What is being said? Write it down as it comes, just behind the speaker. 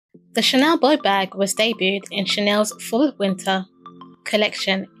The Chanel Boy Bag was debuted in Chanel's Fall/Winter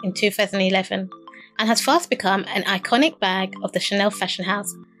collection in 2011 and has fast become an iconic bag of the Chanel fashion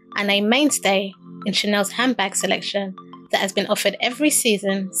house and a mainstay in Chanel's handbag selection that has been offered every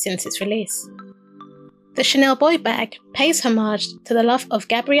season since its release. The Chanel Boy Bag pays homage to the love of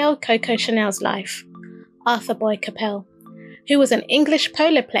Gabrielle Coco Chanel's life, Arthur Boy Capel, who was an English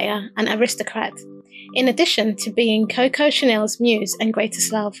polo player and aristocrat, in addition to being Coco Chanel's muse and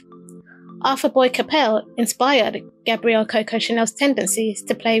greatest love. Arthur Boy Capel inspired Gabrielle Coco Chanel's tendencies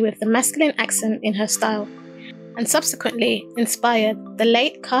to play with the masculine accent in her style, and subsequently inspired the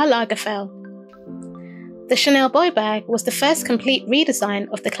late Karl Lagerfeld. The Chanel Boy Bag was the first complete redesign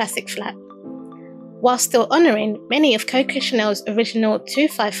of the classic flap. While still honouring many of Coco Chanel's original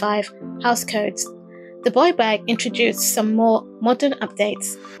 255 house codes, the Boy Bag introduced some more modern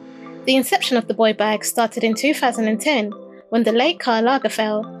updates. The inception of the Boy Bag started in 2010 when the late Karl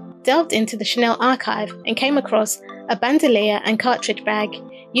Lagerfeld delved into the Chanel archive and came across a bandolier and cartridge bag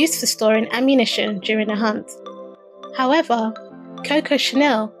used for storing ammunition during a hunt. However, Coco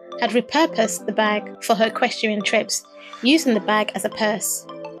Chanel had repurposed the bag for her equestrian trips, using the bag as a purse.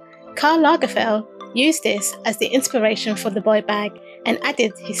 Karl Lagerfeld used this as the inspiration for the Boy Bag and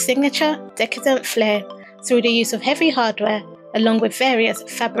added his signature decadent flair through the use of heavy hardware along with various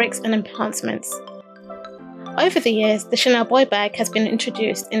fabrics and enhancements. Over the years, the Chanel Boy Bag has been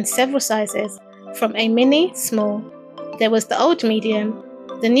introduced in several sizes, from a mini, small, there was the old medium,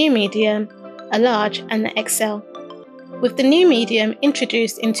 the new medium, a large and the XL. With the new medium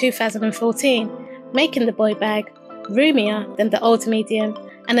introduced in 2014, making the Boy Bag roomier than the old medium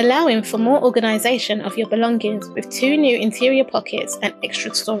and allowing for more organisation of your belongings with 2 new interior pockets and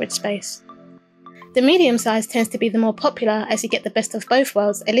extra storage space. The medium size tends to be the more popular as you get the best of both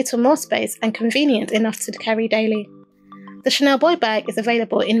worlds, a little more space and convenient enough to carry daily. The Chanel Boy Bag is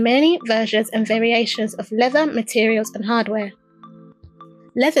available in many versions and variations of leather, materials and hardware.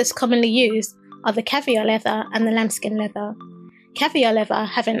 Leathers commonly used are the caviar leather and the lambskin leather. Caviar leather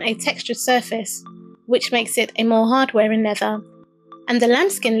having a textured surface, which makes it a more hard-wearing leather, and the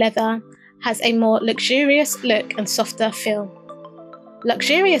lambskin leather has a more luxurious look and softer feel.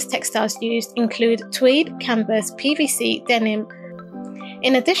 Luxurious textiles used include tweed, canvas, PVC, denim,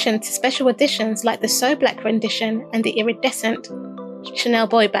 in addition to special editions like the So Black rendition and the iridescent Chanel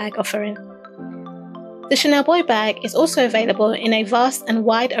Boy Bag offering. The Chanel Boy Bag is also available in a vast and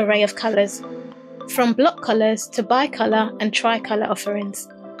wide array of colours, from block colours to bicolour and tricolour offerings.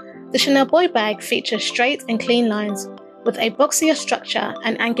 The Chanel Boy Bag features straight and clean lines with a boxier structure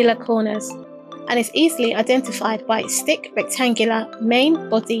and angular corners, and is easily identified by its thick rectangular main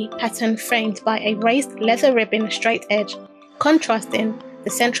body pattern framed by a raised leather ribbon straight edge, contrasting the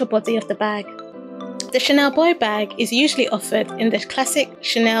central body of the bag. The Chanel Boy Bag is usually offered in the classic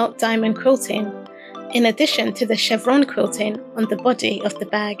Chanel diamond quilting, in addition to the chevron quilting on the body of the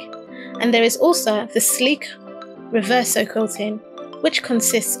bag, and there is also the sleek reverso quilting, which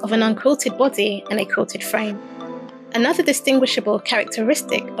consists of an unquilted body and a quilted frame. Another distinguishable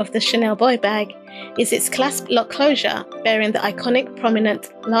characteristic of the Chanel Boy Bag is its clasp lock closure, bearing the iconic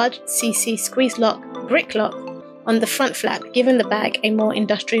prominent large CC squeeze lock brick lock on the front flap, giving the bag a more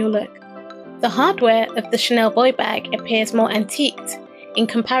industrial look. The hardware of the Chanel Boy Bag appears more antiqued in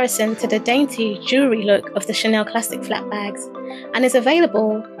comparison to the dainty jewellery look of the Chanel classic flap bags, and is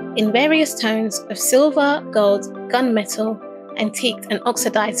available in various tones of silver, gold, gunmetal, antiqued and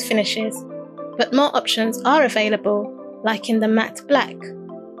oxidized finishes. But more options are available, like in the matte black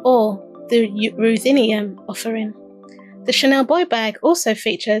or the ruthenium offering. The Chanel Boy Bag also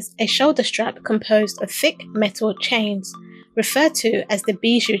features a shoulder strap composed of thick metal chains, referred to as the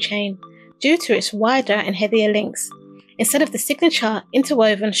bijou chain, due to its wider and heavier links, instead of the signature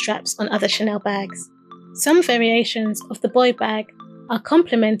interwoven straps on other Chanel bags. Some variations of the Boy Bag are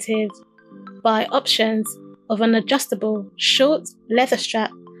complemented by options of an adjustable short leather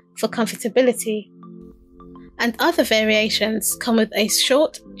strap for comfortability, and other variations come with a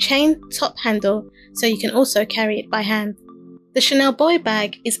short chain top handle so you can also carry it by hand. The Chanel Boy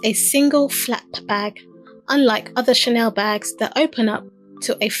Bag is a single flap bag, unlike other Chanel bags that open up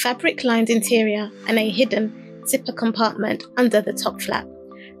to a fabric-lined interior and a hidden zipper compartment under the top flap,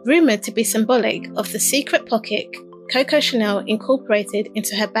 rumoured to be symbolic of the secret pocket Coco Chanel incorporated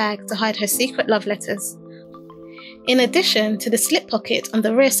into her bag to hide her secret love letters, in addition to the slip pocket on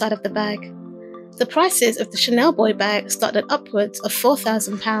the rear side of the bag. The prices of the Chanel Boy Bag start at upwards of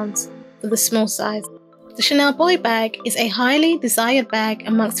 £4,000 for the small size. The Chanel Boy Bag is a highly desired bag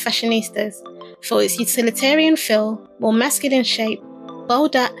amongst fashionistas for its utilitarian feel, more masculine shape,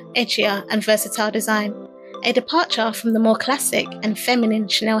 bolder, edgier and versatile design. a departure from the more classic and feminine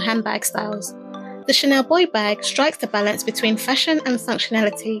Chanel handbag styles. The Chanel boy bag strikes the balance between fashion and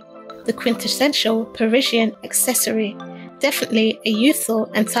functionality, the quintessential Parisian accessory, definitely a youthful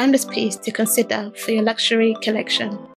and timeless piece to consider for your luxury collection.